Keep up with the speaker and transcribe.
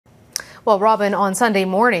Well, Robin, on Sunday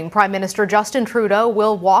morning, Prime Minister Justin Trudeau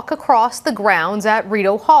will walk across the grounds at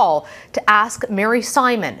Rideau Hall to ask Mary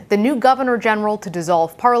Simon, the new Governor-General, to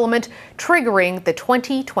dissolve Parliament, triggering the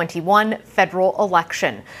 2021 federal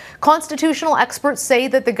election. Constitutional experts say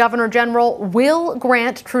that the Governor-General will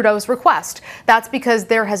grant Trudeau's request. That's because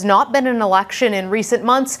there has not been an election in recent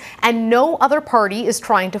months and no other party is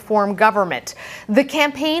trying to form government. The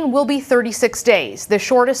campaign will be 36 days, the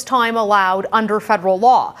shortest time allowed under federal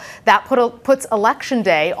law. That puts Election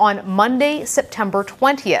Day on Monday, September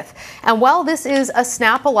 20th. And while this is a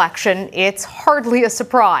snap election, it's hardly a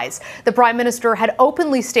surprise. The Prime Minister had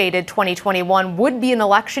openly stated 2021 would be an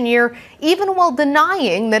election year, even while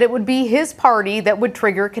denying that it would be his party that would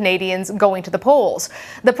trigger Canadians going to the polls.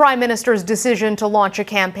 The Prime Minister's decision to launch a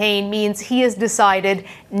campaign means he has decided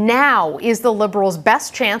now is the Liberals'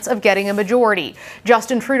 best chance of getting a majority.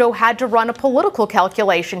 Justin Trudeau had to run a political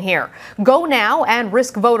calculation here. Go now and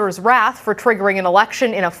risk voters' wrath for triggering an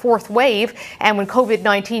election in a fourth wave and when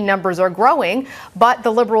COVID-19 numbers are growing, but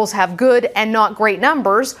the Liberals have good and not great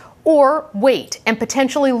numbers, or wait and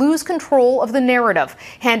potentially lose control of the narrative,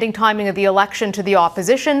 handing timing of the election to the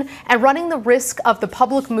opposition and running the risk of the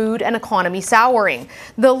public mood and economy souring.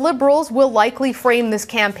 The Liberals will likely frame this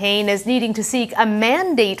campaign as needing to seek a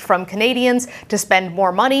mandate from Canadians to spend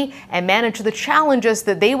more money and manage the challenges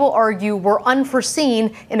that they will argue were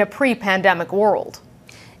unforeseen in a pre-pandemic world.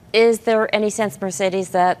 Is there any sense, Mercedes,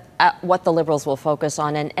 that what the Liberals will focus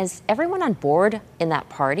on, and is everyone on board in that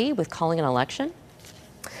party with calling an election?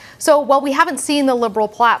 So while we haven't seen the Liberal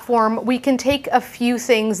platform, we can take a few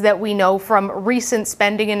things that we know from recent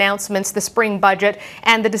spending announcements, the spring budget,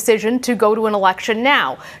 and the decision to go to an election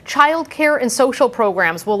now. Childcare and social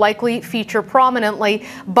programs will likely feature prominently,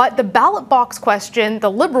 but the ballot box question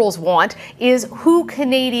the Liberals want is who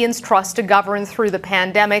Canadians trust to govern through the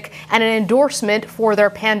pandemic and an endorsement for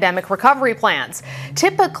their pandemic recovery plans.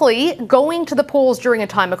 Typically, going to the polls during a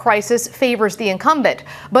time of crisis favors the incumbent,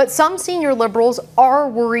 but some senior Liberals are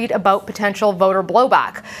worried about potential voter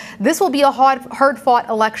blowback. This will be a hard-fought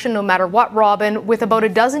election no matter what, Robin, with about a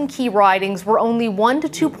dozen key ridings where only 1 to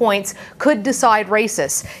 2 points could decide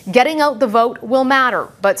races. Getting out the vote will matter,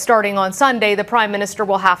 but starting on Sunday, the Prime Minister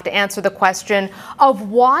will have to answer the question of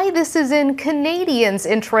why this is in Canadians'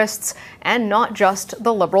 interests and not just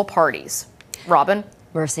the Liberal parties. Robin?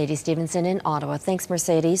 Mercedes Stephenson in Ottawa. Thanks,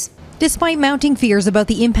 Mercedes. Despite mounting fears about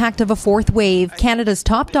the impact of a fourth wave, Canada's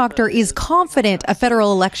top doctor is confident a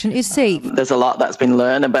federal election is safe. There's a lot that's been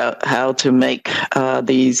learned about how to make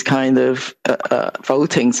these kind of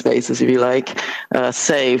voting spaces, if you like,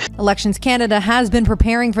 safe. Elections Canada has been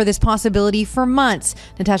preparing for this possibility for months.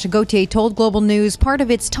 Natasha Gauthier told Global News part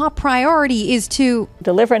of its top priority is to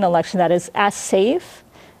deliver an election that is as safe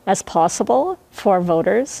as possible for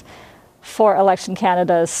voters, for Election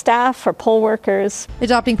Canada's staff, for poll workers.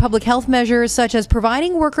 Adopting public health measures such as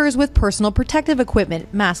providing workers with personal protective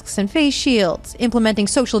equipment, masks and face shields, implementing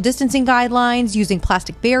social distancing guidelines, using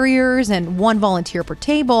plastic barriers and 1 volunteer per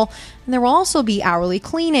table, and there will also be hourly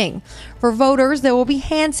cleaning. For voters, there will be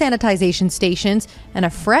hand sanitization stations and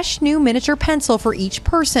a fresh new miniature pencil for each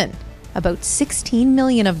person, about 16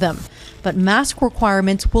 million of them. But mask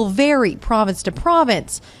requirements will vary province to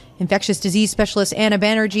province. Infectious disease specialist Anna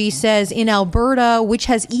Banerjee says in Alberta, which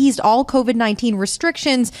has eased all COVID-19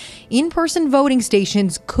 restrictions, in-person voting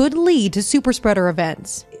stations could lead to super spreader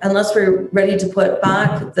events. Unless we're ready to put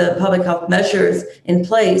back the public health measures in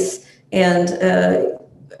place, and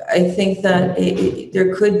I think that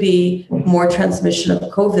there could be more transmission of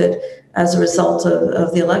COVID as a result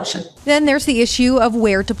of the election. Then there's the issue of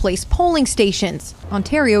where to place polling stations.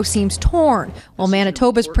 Ontario seems torn, while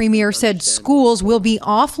Manitoba's premier said schools will be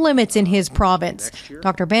off limits in his province.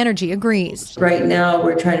 Dr. Banerjee agrees. Right now,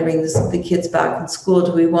 we're trying to bring the kids back in school.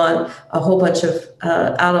 Do we want a whole bunch of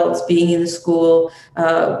adults being in the school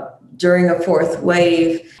during a fourth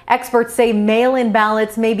wave? Experts say mail-in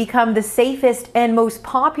ballots may become the safest and most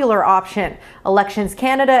popular option. Elections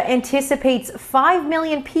Canada anticipates 5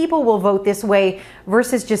 million people will vote this way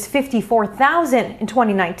versus just 54,000 in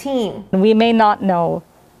 2019. We may not know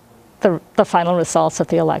the final results of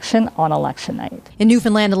the election on election night. In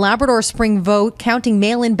Newfoundland and Labrador, spring vote counting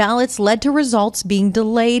mail-in ballots led to results being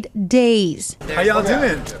delayed days. How y'all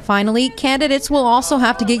doing? Finally, candidates will also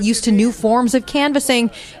have to get used to new forms of canvassing.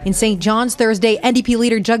 In St. John's Thursday, NDP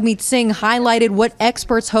leader Jagmeet Singh highlighted what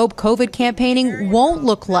experts hope COVID campaigning won't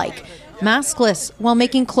look like. Maskless, while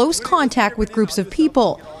making close contact with groups of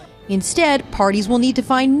people. Instead, parties will need to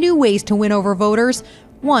find new ways to win over voters,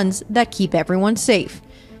 ones that keep everyone safe.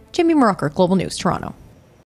 Mauracher, Global News, Toronto.